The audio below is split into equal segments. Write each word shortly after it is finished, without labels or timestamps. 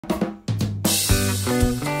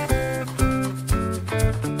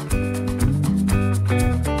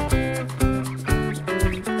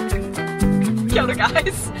Kia ora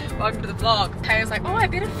guys, welcome to the vlog. Taya's like, oh I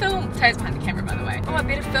better film, Taya's behind the camera by the way. Oh I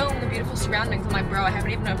better film the beautiful surroundings. I'm like, bro, I haven't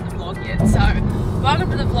even opened the vlog yet. So, welcome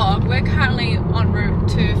to the vlog. We're currently en route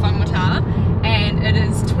to whangamatā and it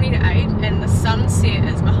is 20 to 8 and the sunset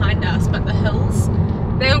is behind us, but the hills,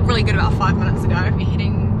 they look really good about 5 minutes ago. We're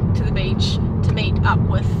heading to the beach to meet up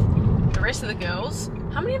with the rest of the girls.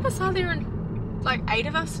 How many of us are there? Like 8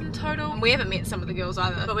 of us in total. We haven't met some of the girls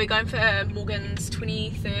either, but we're going for Morgan's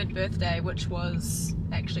 23rd birthday, which was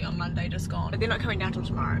actually on Monday just gone, but they're not coming down till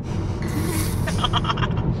tomorrow.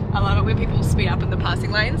 I love it when people speed up in the passing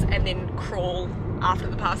lanes and then crawl after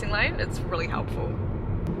the passing lane. It's really helpful.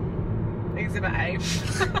 Exhibit A.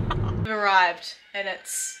 We've arrived and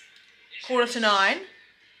it's 9:15.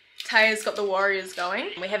 Taya's got the Warriors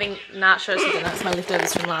going. We're having nachos for dinner. It's my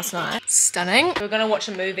leftovers from last night. Stunning. We're gonna watch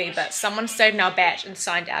a movie, but someone stayed in our batch and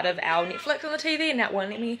signed out of our Netflix on the TV and that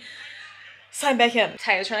won't let me sign back in.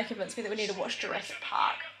 Taya's trying to convince me that we need to watch Jurassic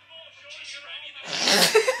Park.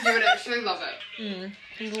 You would actually love it.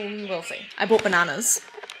 We'll see. I bought bananas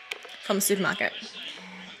from the supermarket.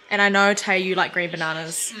 And I know, Taya, you like green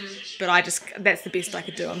bananas, but that's the best I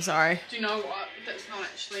could do, I'm sorry. Do you know what? That's not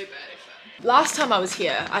actually a bad effort. Last time I was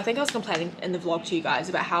here, I think I was complaining in the vlog to you guys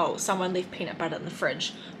about how someone left peanut butter in the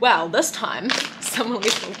fridge. Well, this time, someone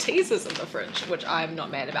left Maltesers in the fridge, which I'm not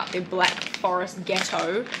mad about. They're Black Forest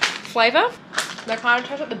Gatto flavour. They kind of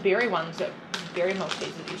taste like the berry ones that berry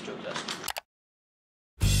Maltesers used to exist.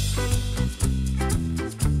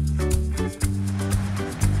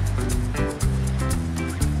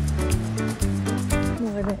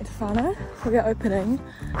 We're living at Whana. We are opening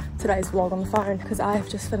today's vlog on the phone because I have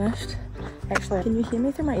just finished. Actually, can you hear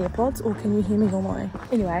me through my AirPods or can you hear me normally?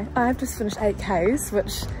 Anyway, I've just finished 8Ks,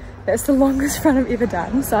 which that's the longest run I've ever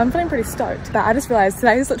done, so I'm feeling pretty stoked. But I just realised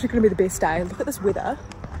today is literally going to be the best day. Look at this weather.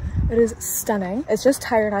 It is stunning. It's just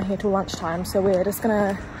Taya and I here till lunchtime, so we're just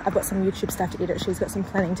gonna, I've got some YouTube stuff to edit. She's got some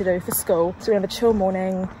planning to do for school. So we're gonna have a chill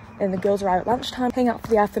morning and the girls arrive at lunchtime, hang out for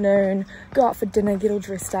the afternoon, go out for dinner, get all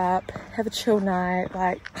dressed up, have a chill night.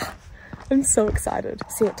 Like, I'm so excited.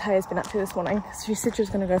 See what Taya's been up to this morning. She said she was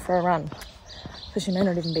gonna go for a run. So she may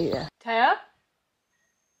not even be there. Taya?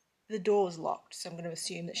 The door's locked, so I'm going to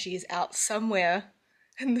assume that she is out somewhere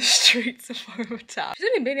in the streets of whangamatā. She's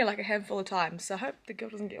only been here like a handful of times, so I hope the girl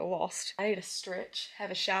doesn't get lost. I need to stretch,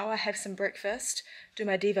 have a shower, have some breakfast, do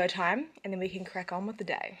my Devo time, and then we can crack on with the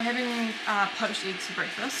day. I'm having poached eggs for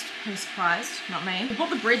breakfast. Who's surprised? Not me. I brought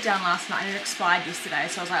the bread down last night and it expired yesterday,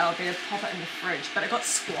 so I was like, oh, I better pop it in the fridge. But it got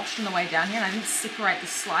squashed on the way down here and I didn't separate the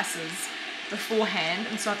slices beforehand,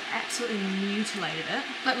 and so I've absolutely mutilated it.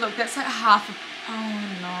 But look, that's like half of,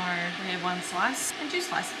 oh no, we have 1 slice and 2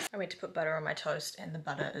 slices. I went to put butter on my toast and the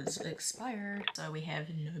butter is expired, so we have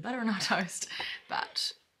no butter on our toast.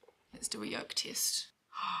 But let's do a yolk test.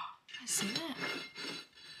 I see that.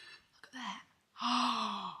 Look at that.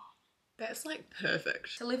 Oh, that's like perfect.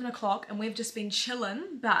 It's 11 o'clock and we've just been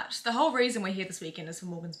chilling, but the whole reason we're here this weekend is for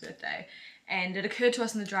Morgan's birthday, and it occurred to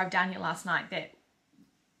us on the drive down here last night that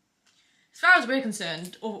as far as we're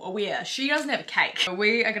concerned, or aware, she doesn't have a cake. So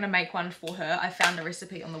we are going to make one for her. I found a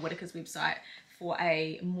recipe on the Whittaker's website for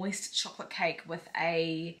a moist chocolate cake with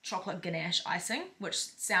a chocolate ganache icing, which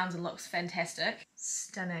sounds and looks fantastic.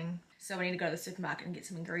 Stunning. So we need to go to the supermarket and get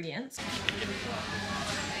some ingredients.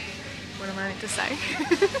 What am I meant to say?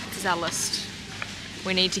 This is our list.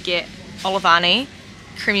 We need to get Olivani,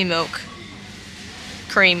 creamy milk,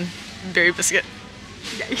 cream, berry biscuit.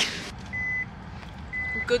 Yay.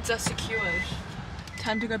 Goods are secured.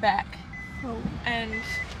 Time to go back and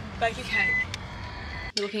bake a cake.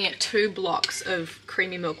 We're looking at 2 blocks of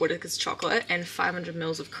creamy milk Whittaker's chocolate and 500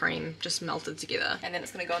 mils of cream just melted together. And then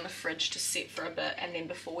it's going to go in the fridge to set for a bit, and then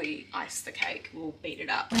before we ice the cake, we'll beat it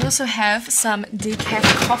up. We also have some decaf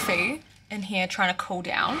coffee in here trying to cool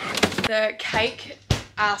down. The cake,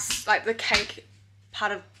 the cake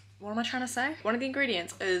part of, what am I trying to say? One of the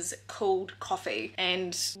ingredients is cooled coffee,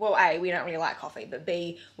 and well, A, we don't really like coffee, but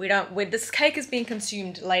B, this cake is being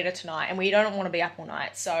consumed later tonight and we don't want to be up all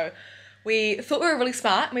night, so we thought we were really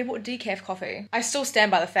smart and we bought decaf coffee. I still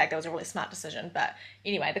stand by the fact that was a really smart decision, but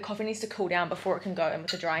anyway, the coffee needs to cool down before it can go in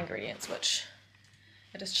with the dry ingredients, which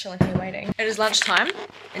are just chilling here waiting. It is lunchtime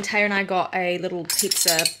and Taya and I got a little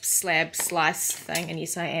pizza slab slice thing, and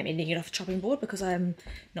yes, I am ending it off a chopping board because I'm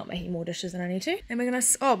not making more dishes than I need to. And we're gonna,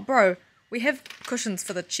 oh bro, we have cushions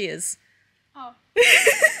for the chairs. Oh.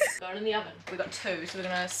 Going in the oven. We got 2, so we're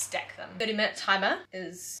gonna stack them. 30-minute timer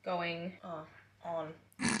is going on.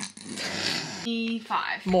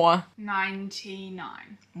 25. More.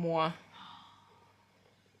 99. More.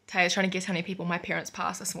 Taya's trying to guess how many people my parents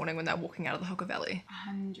passed this morning when they were walking out of the Hooker Valley.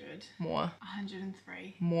 100. More.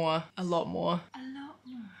 103. More. A lot more. A lot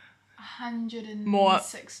more.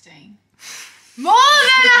 116. More. More than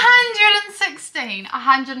 116.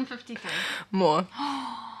 153. More.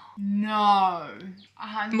 No.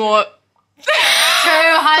 100. More.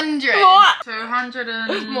 200. More. 200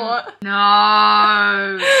 and... More.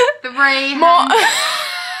 No. 300. More.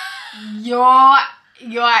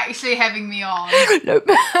 You're actually having me on. Nope.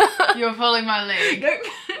 You're pulling my leg. Nope.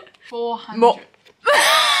 400. More.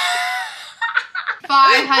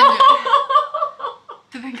 500.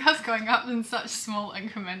 To think I was going up in such small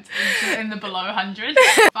increments in the below 100.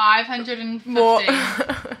 515. More.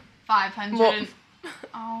 500. More.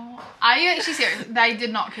 Oh, are you actually serious? They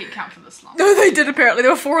did not keep count for this long. No, they did apparently.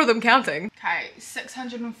 There were 4 of them counting. Okay,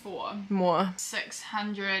 604. More.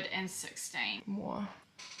 616. More.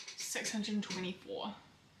 624.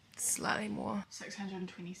 Slightly more.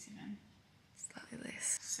 627. Slightly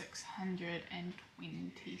less.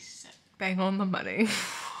 626. Bang on the money.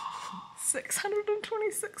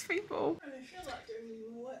 626 people. I feel like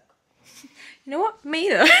doing more work. You know what? Me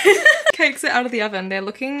either. Cakes are out of the oven. They're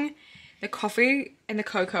looking... The coffee and the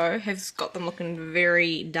cocoa has got them looking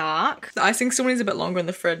very dark. The icing still needs a bit longer in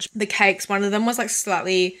the fridge. The cakes, one of them was like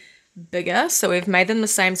slightly bigger, so we've made them the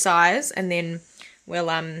same size, and then we'll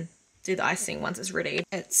do the icing once it's ready.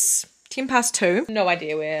 It's 2:10. No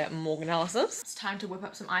idea where Morgan Ellis is. It's time to whip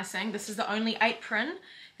up some icing. This is the only apron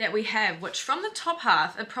that we have, which from the top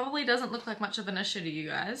half, it probably doesn't look like much of an issue to you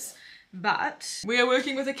guys. But we are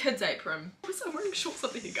working with a kid's apron. Why am I wearing shorts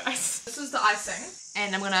under here, guys? This is the icing.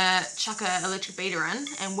 And I'm gonna chuck a electric beater in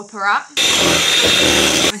and whip her up.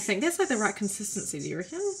 I think that's like the right consistency, do you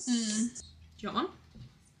reckon? Do you want one?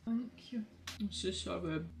 Thank you. It's just so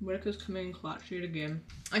good. Whitaker's coming in clutch yet again.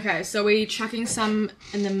 Okay, so we're chucking some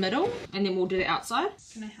in the middle and then we'll do the outside.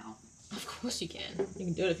 Can I help? Of course you can. You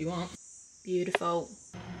can do it if you want. Beautiful.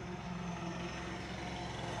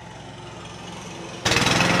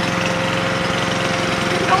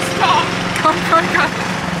 Stop! Go, go, go!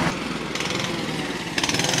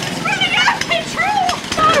 It's running out of control!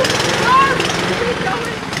 No! No! Keep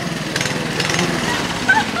going!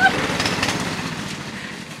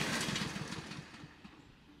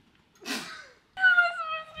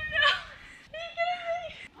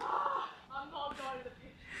 I'm not going to the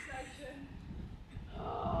petrol station.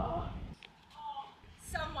 Oh.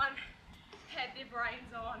 Someone had their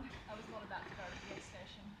brains on. I was not about to go to the gas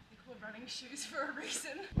station. They're called running shoes for a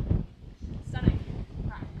reason. Stunning.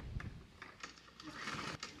 Right.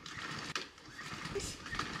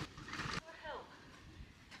 For help.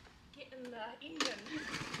 Get in the engine.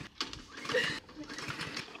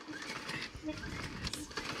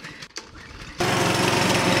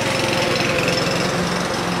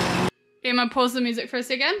 Emma, pause the music for a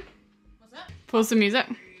second. What's that? Pause the music.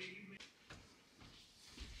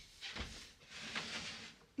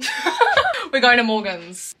 We're going to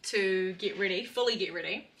Morgan's to get ready, fully get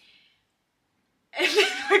ready. And then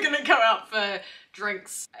we're gonna go out for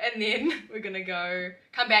drinks. And then we're gonna go,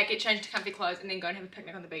 come back, get changed to comfy clothes, and then go and have a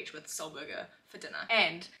picnic on the beach with Soul Burger for dinner.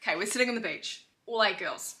 And, okay, we're sitting on the beach, all 8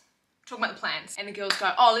 girls, talking about the plans. And the girls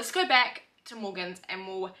go, oh, let's go back to Morgan's and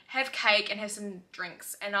we'll have cake and have some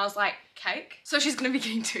drinks. And I was like, cake? So she's gonna be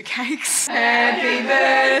getting 2 cakes. Happy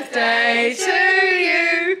birthday to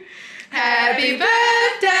you. Happy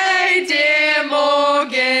birthday, dear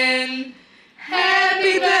Morgan.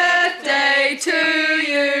 Happy birthday to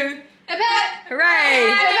you.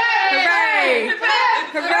 Hooray! Hooray!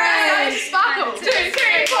 Hooray! Sparkle! 2,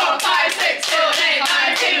 3, 4, 5, 6, 7, 8,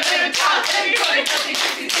 9, 10, 11, 12, 13, 14, 15,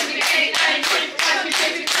 16, 17, 18, 19, 20, 21,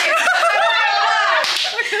 22, 23.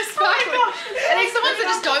 Sparkle! I think someone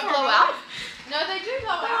said just don't blow out. No, they do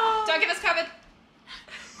blow out. Don't get us covered.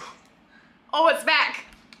 Oh, it's back.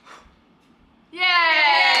 Yay!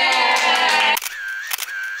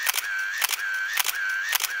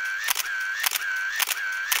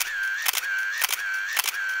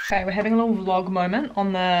 Okay, we're having a little vlog moment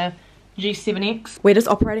on the G7X. We're just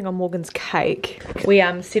operating on Morgan's cake. We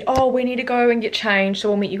said, oh, we need to go and get changed, so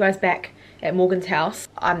we'll meet you guys back at Morgan's house.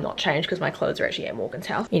 I'm not changed because my clothes are actually at Morgan's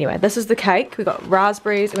house. Anyway, this is the cake. We've got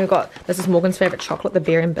raspberries and we've got, this is Morgan's favorite chocolate, the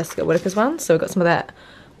berry and biscuit Whitaker's one. So we've got some of that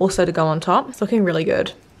also to go on top. It's looking really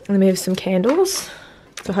good. And then we have some candles.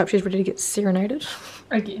 So I hope she's ready to get serenaded.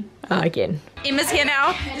 Again. Again. Emma's here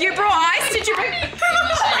now. You brought ice? Did you bring?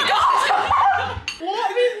 Oh my god!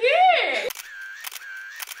 What is here?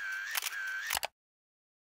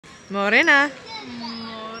 Morena.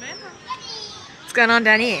 What's going on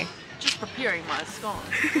down here? Just preparing my scone.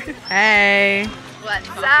 Hey. What's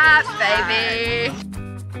up, baby?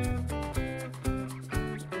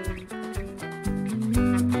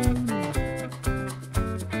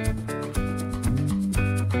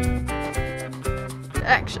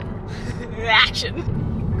 Action. Action.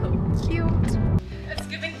 Cool. Cute. It's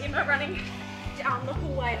giving Emma running down the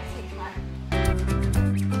hallway at 10.